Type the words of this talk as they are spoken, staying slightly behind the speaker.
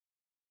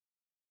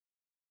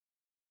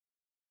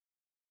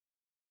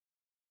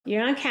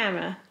You're on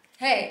camera.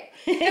 Hey.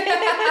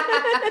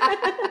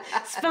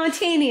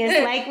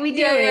 Spontaneous, like we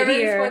do it really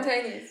here.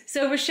 Spontaneous.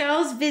 So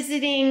Rochelle's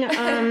visiting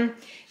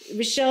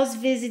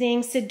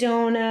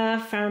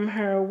Sedona from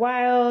her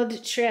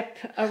wild trip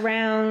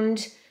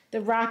around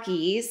the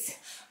Rockies.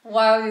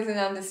 Wild is an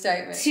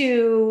understatement.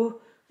 To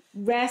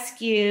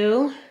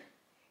rescue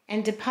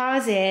and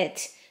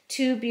deposit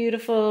two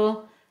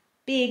beautiful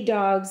big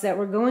dogs that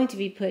were going to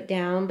be put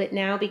down, but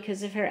now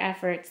because of her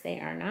efforts, they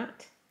are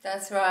not.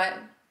 That's right.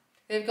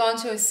 They've gone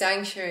to a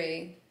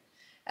sanctuary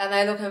and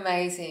they look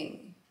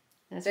amazing.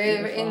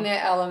 They're beautiful. In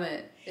their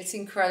element. It's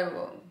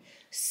incredible.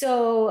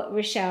 So,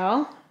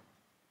 Rochelle,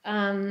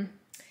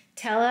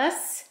 tell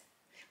us,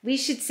 we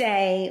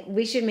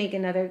should make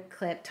another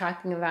clip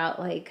talking about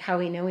like how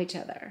we know each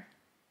other.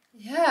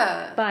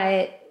 Yeah.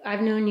 But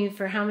I've known you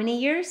for how many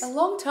years? A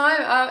long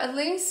time, at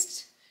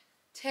least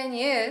 10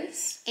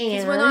 years.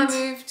 Because when I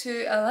moved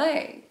to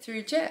LA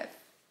through Jeff.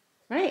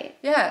 Right.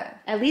 Yeah.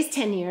 At least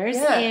 10 years.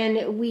 Yeah.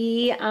 And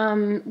we've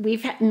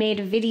made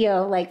a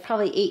video like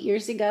probably 8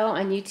 years ago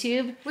on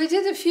YouTube. We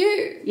did a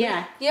few.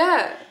 Yeah.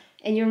 Yeah.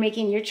 And you're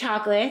making your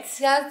chocolates.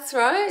 That's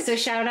right. So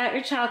shout out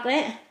your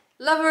chocolate.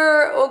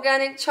 Lover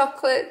organic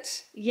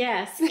chocolate.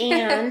 Yes.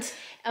 And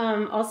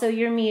also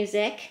your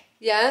music.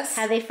 Yes.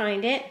 How they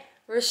find it?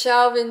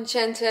 Rochelle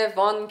Vincente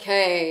Von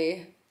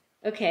K.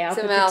 Okay, I'll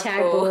put the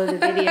tag below the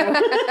video.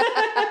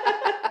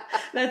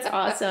 That's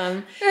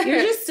awesome.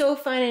 You're just so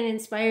fun and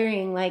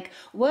inspiring. Like,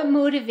 what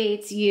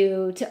motivates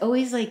you to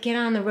always like get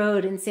on the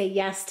road and say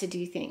yes to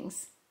do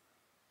things?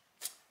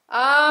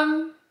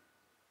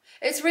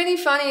 It's really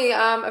funny.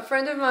 A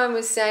friend of mine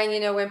was saying, you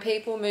know, when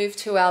people move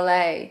to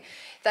LA,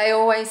 they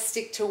always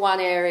stick to one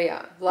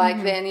area.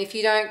 Like then if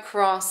you don't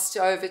cross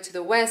over to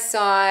the west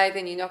side,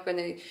 then you're not going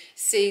to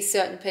see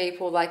certain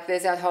people. Like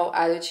there's that whole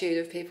attitude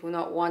of people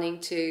not wanting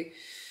to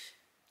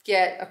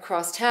get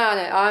across town.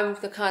 And I'm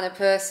the kind of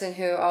person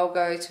who I'll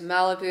go to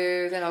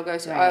Malibu, then I'll go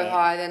to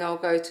Ojai, then I'll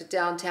go to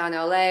downtown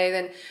LA.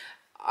 Then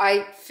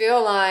I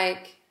feel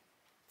like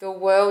the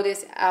world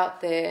is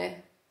out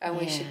there and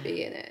we should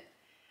be in it.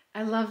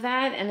 I love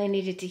that, and I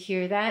needed to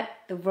hear that.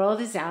 The world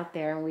is out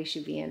there and we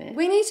should be in it.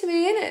 We need to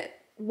be in it.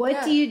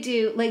 What do you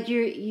do? Like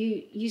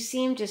you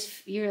seem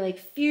you're like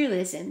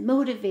fearless and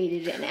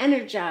motivated and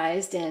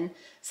energized and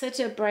such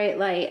a bright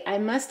light. I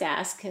must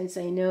ask, since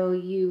I know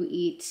you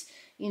eat,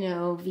 you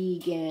know,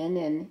 vegan,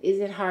 and is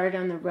it hard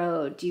on the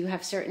road? Do you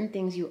have certain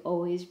things you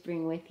always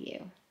bring with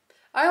you?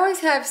 I always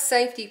have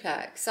safety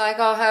packs. Like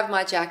I'll have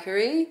my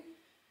jackery,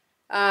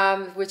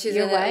 which is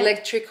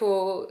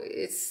electrical,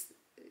 it's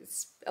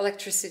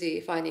electricity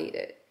if I need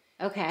it.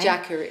 Okay.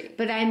 Jackery.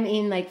 But I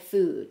mean like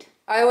food.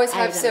 I always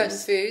have certain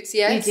foods,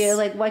 yes. You do?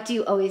 Like what do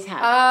you always have?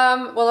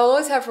 Well, I'll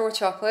always have raw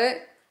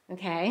chocolate.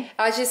 Okay.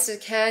 I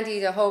just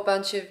candied a whole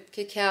bunch of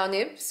cacao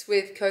nibs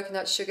with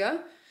coconut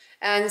sugar.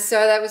 And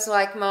so that was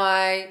like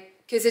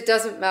because it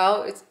doesn't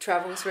melt, it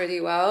travels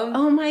really well.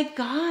 Oh my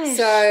gosh.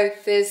 So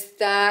there's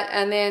that.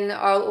 And then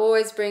I'll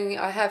always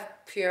I have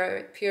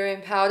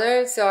prurium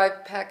powder, so I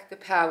pack the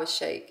power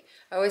shake.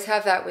 I always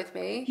have that with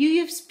me. You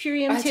use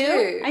prurium too?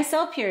 Do. I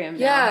sell prurium now.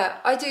 Yeah,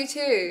 I do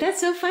too. That's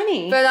so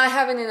funny. But I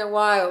haven't in a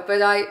while. But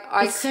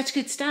it's such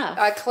good stuff.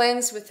 I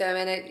cleansed with them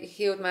and it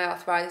healed my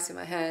arthritis in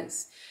my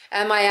hands.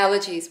 And my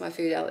allergies, my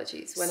food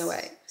allergies went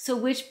away. So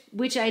which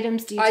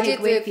items do you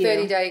take with you? I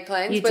did the 30-day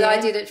cleanse, but I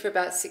did it for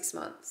about 6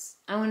 months.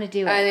 I want to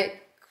do it. And it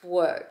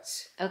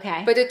worked.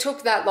 Okay. But it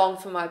took that long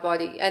for my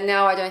body. And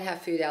now I don't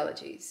have food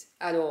allergies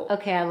at all.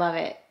 Okay, I love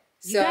it.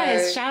 You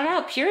guys, shout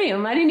out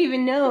Prurium. I didn't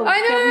even know. I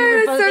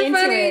know, it's so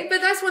funny.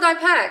 But that's what I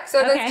pack.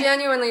 So that's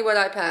genuinely what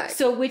I pack.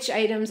 So which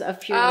items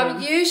of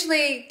Prurium?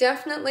 Usually,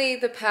 definitely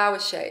the power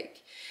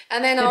shake.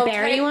 And then the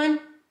berry one?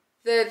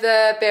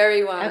 The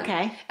berry one.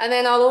 Okay. And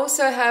then I'll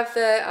also have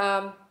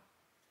the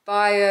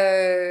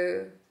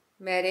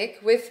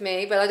Biomedic with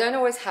me, but I don't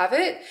always have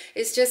it.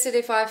 It's just that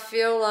if I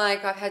feel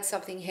like I've had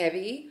something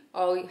heavy,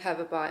 I'll have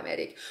a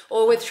Biomedic.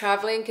 Or with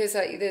traveling, because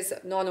there's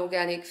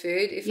non-organic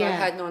food. If I've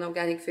had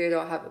non-organic food,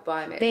 I'll have a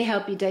Biomedic. They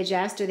help you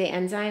digest, or the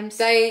enzymes?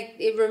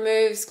 It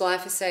removes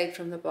glyphosate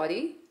from the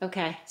body.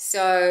 Okay.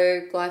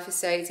 So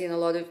glyphosate's in a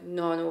lot of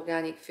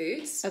non-organic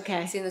foods.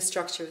 Okay. It's in the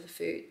structure of the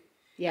food.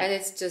 Yeah. And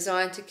it's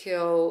designed to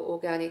kill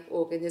organic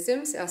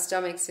organisms. Our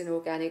stomach's an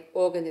organic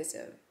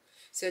organism.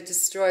 So it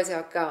destroys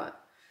our gut.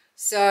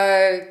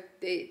 So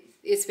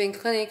it's been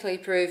clinically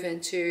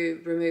proven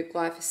to remove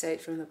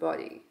glyphosate from the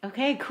body.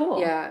 Okay, cool.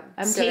 Yeah.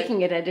 I'm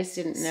taking it. I just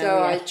didn't know.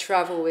 So I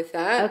travel with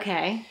that.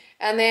 Okay.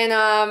 And then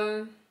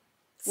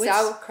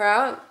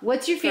sauerkraut.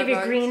 What's your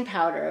favorite green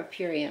powder of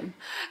Prurium?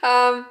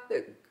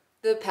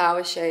 The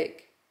power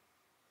shake.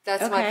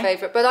 That's my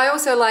favorite. But I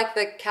also like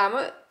the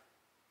kamut.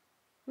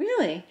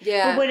 Really?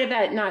 Yeah. But what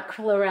about not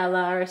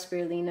chlorella or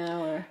spirulina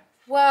or?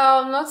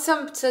 Well, not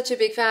such a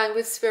big fan.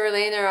 With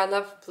spirulina, I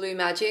love Blue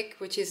Magic,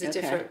 which is a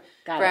different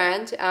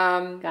brand.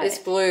 It's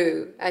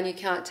blue, and you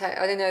can't take.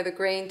 I don't know, the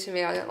green to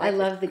me, I don't like. I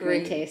love the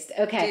green taste.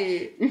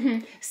 Okay.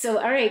 So,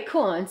 all right,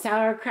 cool. And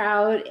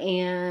sauerkraut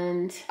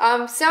and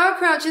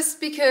sauerkraut, just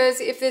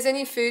because if there's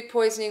any food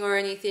poisoning or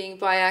anything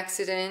by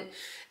accident,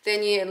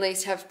 then you at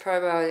least have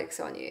probiotics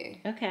on you.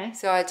 Okay.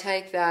 So I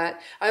take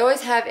that. I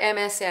always have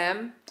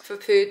MSM for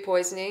food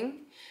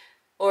poisoning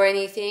or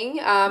anything.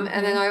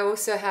 And then I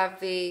also have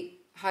the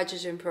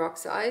hydrogen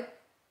peroxide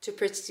to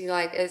pretty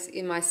like as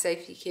in my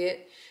safety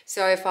kit.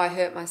 So if I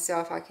hurt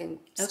myself, I can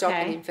stop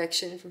an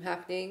infection from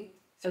happening.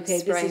 So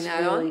Okay, this is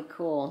really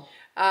cool.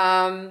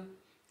 And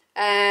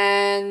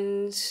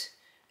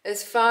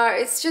as far,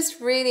 it's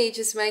just really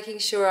just making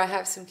sure I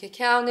have some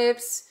cacao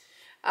nibs,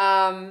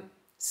 some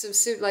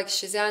soup like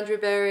schizandra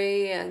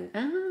berry and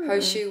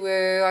horseshoe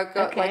wu. I've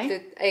got like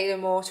the 8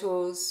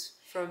 Immortals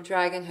from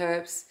Dragon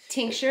Herbs.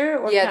 Tincture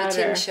or yeah, powder?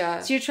 The tincture.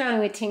 So you're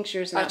traveling with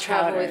tinctures, not I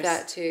travel powders. with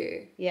that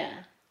too. Yeah.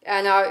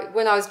 And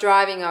when I was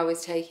driving, I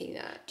was taking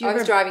that. I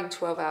was driving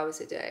 12 hours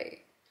a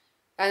day,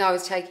 and I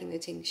was taking the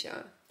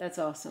tincture. That's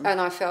awesome.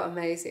 And I felt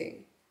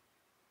amazing.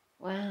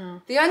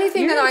 Wow. The only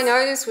thing that I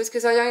noticed was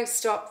because I don't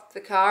stop the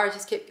car, I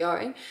just kept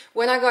going.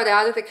 When I got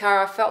out of the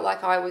car, I felt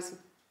like I was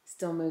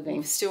still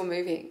moving.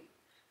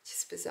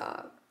 Just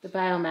bizarre. The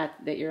biomat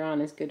that you're on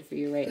is good for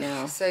you right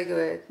now. So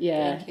good.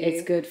 Yeah, Thank you.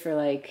 it's good for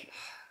like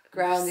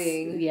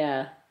grounding.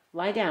 Yeah.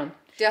 Lie down.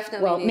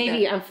 Definitely. Well,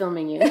 maybe I'm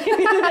filming you.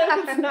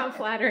 It's not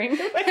flattering.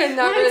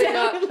 No, really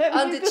not.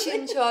 Under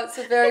chin shots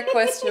are very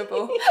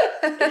questionable.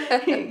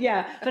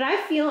 Yeah, but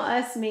I feel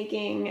us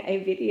making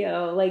a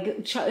video.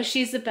 Like,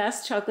 she's the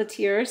best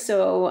chocolatier,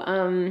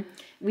 so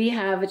we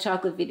have a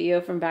chocolate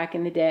video from back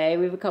in the day.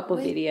 We have a couple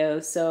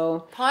videos.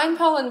 So pine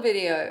pollen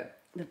video.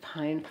 The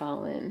pine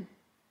pollen.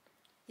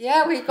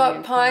 Yeah, we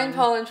got pine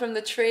pollen from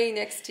the tree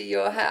next to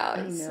your house.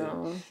 I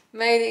know.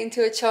 Made it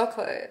into a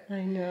chocolate.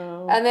 I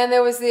know. And then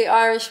there was the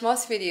Irish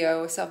moss video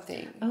or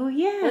something. Oh,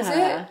 yeah. Was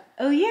it?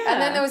 Oh, yeah.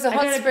 And then there was a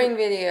hot spring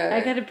video.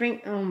 I got to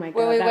bring, oh my God,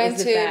 when we that went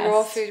was the to best.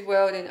 Raw Food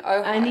World in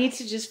Ojai. I need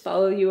to just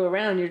follow you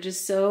around. You're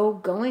just so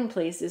going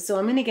places. So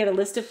I'm going to get a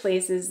list of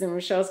places and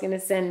Rochelle's going to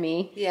send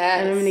me. Yes.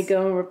 And I'm going to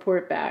go and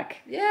report back.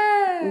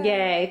 Yeah.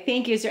 Yay.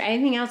 Thank you. Is there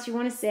anything else you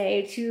want to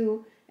say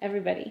to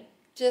everybody?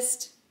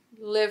 Just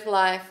live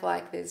life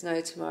like there's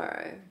no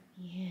tomorrow.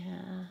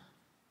 Yeah.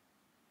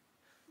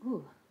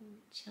 Ooh,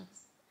 chills.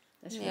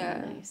 That's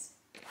really nice.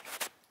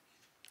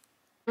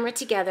 We're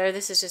together.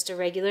 This is just a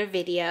regular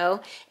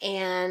video,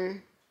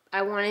 and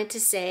I wanted to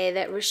say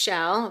that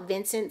Rochelle,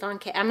 Vincent von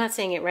K. I'm not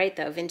saying it right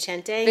though.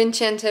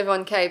 Vincente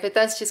von K. But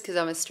that's just because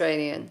I'm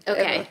Australian.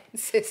 Okay,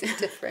 this is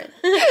different.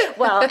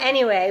 Well,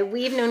 anyway,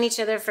 we've known each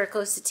other for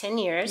close to 10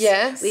 years.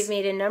 Yes, we've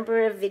made a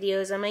number of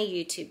videos on my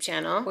YouTube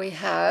channel. We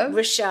have.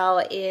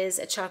 Rochelle is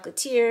a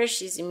chocolatier.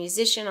 She's a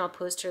musician. I'll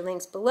post her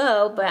links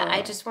below. But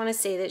I just want to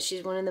say that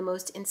she's one of the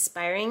most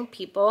inspiring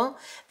people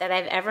that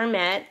I've ever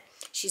met.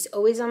 She's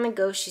always on the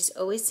go. She's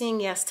always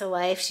saying yes to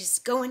life. She's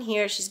going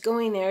here. She's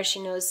going there.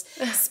 She knows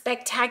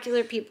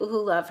spectacular people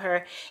who love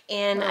her.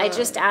 And I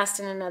just asked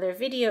in another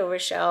video,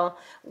 Rochelle,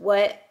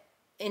 what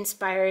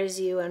inspires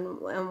you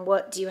and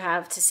what do you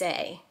have to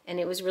say? And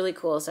it was really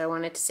cool, so I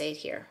wanted to say it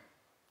here.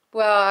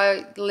 Well,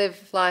 I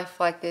live life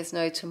like there's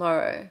no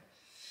tomorrow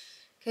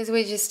because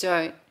we just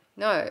don't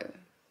know.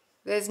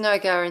 There's no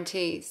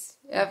guarantees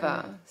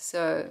ever.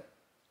 So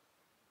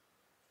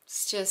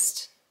it's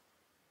just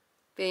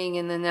being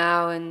in the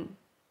now, and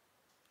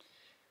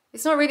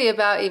it's not really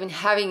about even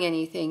having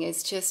anything.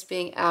 It's just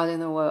being out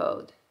in the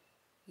world,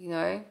 you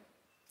know?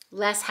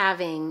 Less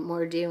having,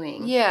 more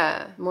doing.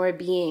 Yeah. More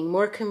being,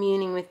 more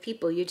communing with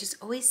people. You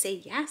just always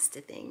say yes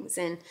to things,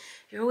 and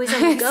you're always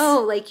on the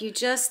go. Like you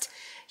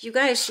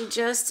guys, she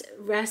just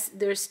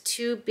there's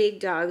 2 big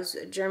dogs,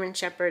 German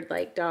Shepherd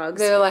like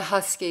dogs. They were like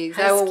huskies.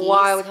 They were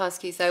wild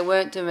huskies. They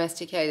weren't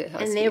domesticated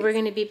huskies. And they were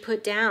going to be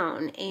put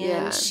down.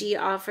 And she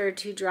offered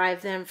to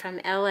drive them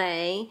from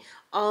LA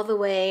all the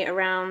way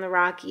around the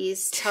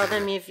Rockies. Tell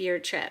them of your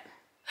trip.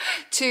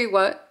 To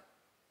what?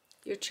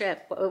 Your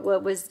trip.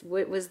 What was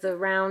the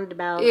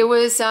roundabout? It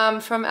was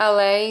from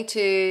LA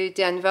to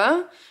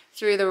Denver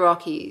through the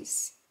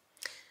Rockies.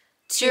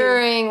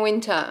 During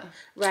winter.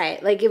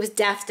 Right. Like it was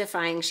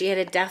death-defying. She had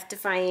a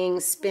death-defying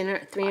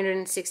spin,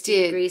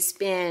 360-degree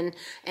spin,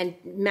 and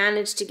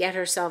managed to get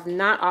herself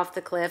not off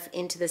the cliff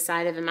into the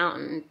side of a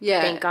mountain.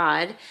 Yeah. Thank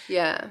God.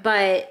 Yeah.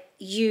 But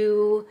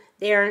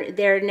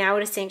they're now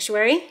at a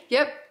sanctuary?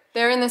 Yep.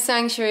 They're in the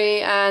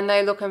sanctuary and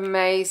they look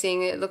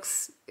amazing.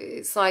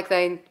 It's like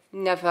they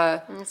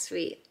never... Oh,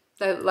 sweet.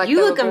 Like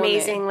you look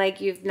amazing,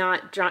 like you've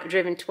not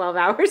driven 12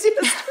 hours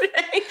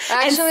yesterday. Actually,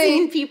 and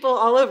seen people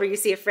all over. You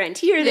see a friend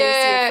here, then you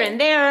see a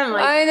friend there. I'm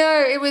like, I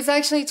know. It was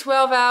actually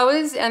 12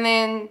 hours and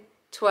then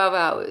 12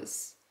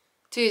 hours.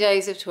 2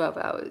 days of 12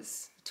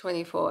 hours.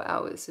 24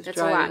 hours of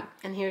driving. That's a lot.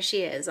 And here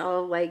she is,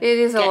 all like it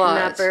is getting a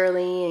lot. Up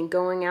early and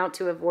going out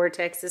to a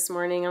vortex this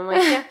morning. I'm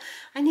like, yeah,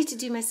 I need to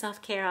do my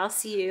self-care. I'll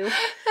see you.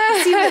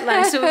 I'll see you at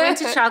lunch. So we went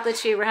to Chocolate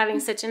Tree. We're having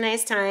such a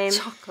nice time.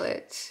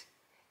 Chocolate.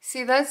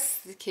 See, that's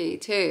the key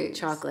too.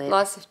 Chocolate.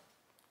 Lots of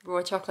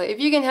raw chocolate. If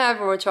you can have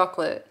raw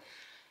chocolate,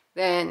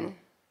 then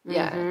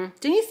yeah.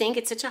 Don't you think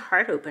it's such a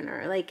heart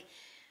opener? Like,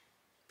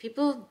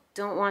 people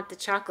don't want the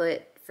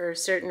chocolate for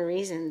certain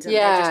reasons. And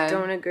I just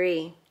don't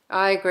agree.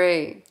 I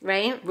agree.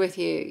 Right? With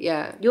you,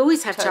 yeah. You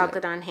always have Totally.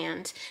 chocolate on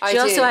hand. I She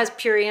also do. has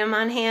prurium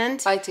on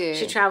hand. I do.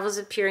 She travels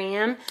with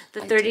prurium.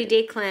 The I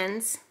 30-day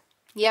cleanse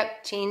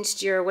Yep.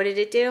 changed your, what did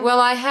it do?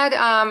 Well, I had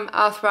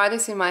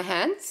arthritis in my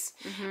hands,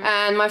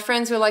 and my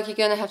friends were like, you're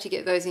going to have to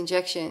get those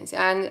injections.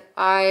 And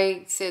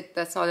I said,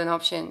 that's not an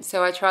option.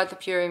 So I tried the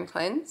prurium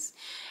cleanse,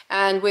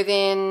 and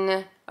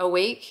within a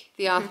week,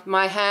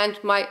 my hand,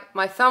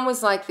 my thumb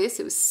was like this,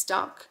 it was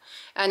stuck,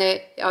 and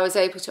I was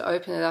able to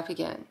open it up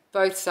again,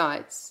 both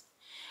sides,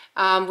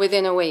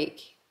 within a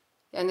week.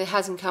 And it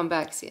hasn't come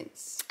back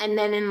since. And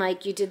then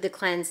you did the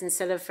cleanse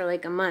instead of for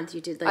like a month,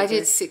 you did I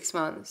did 6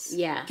 months.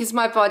 Yeah. Because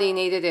my body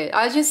needed it.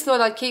 I just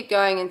thought I'd keep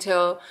going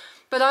until,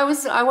 but I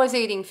was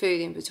eating food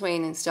in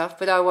between and stuff,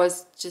 but I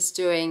was just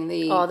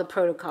doing all the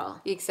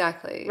protocol.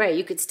 Exactly. Right,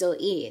 you could still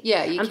eat.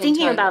 Yeah, I'm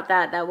thinking about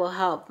that will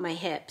help my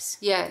hips.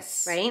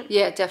 Yes. Right?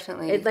 Yeah,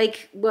 definitely.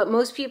 What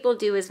most people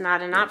do is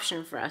not an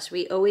option for us.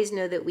 We always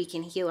know that we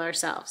can heal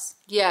ourselves.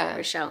 Yeah.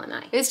 Rochelle and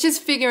I. It's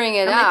just figuring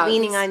it I'm out.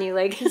 leaning on you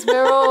like because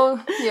we're all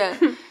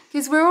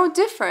because we're all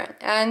different,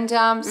 and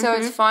so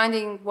it's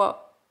finding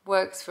what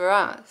works for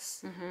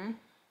us.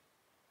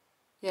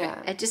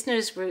 Yeah. I just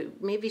noticed we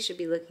maybe should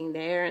be looking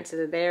there instead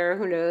of there.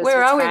 Who knows?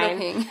 Where are we fine.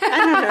 looking? I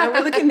don't know.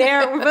 We're looking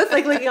there. We're both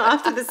looking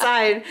off to the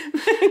side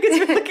because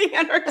we're looking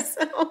at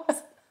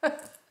ourselves.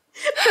 But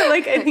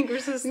I think we're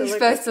supposed to You're look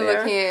supposed to there.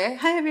 look here.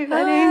 Hi,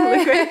 everybody. Hi.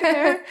 Look right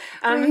there.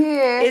 We're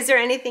here. Is there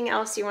anything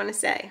else you want to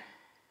say?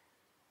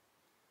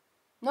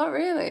 Not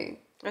really.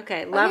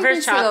 Okay. think Love her we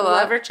said a lot.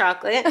 Love her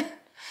chocolate.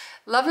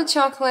 Love the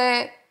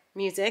chocolate.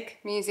 Music.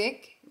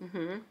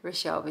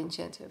 Rochelle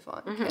Vincento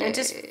Font. And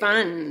just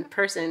fun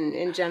person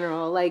in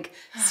general.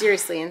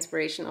 Seriously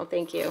inspirational.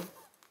 Thank you.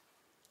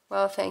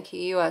 Well, thank you.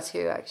 You are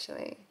too,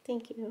 actually.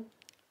 Thank you.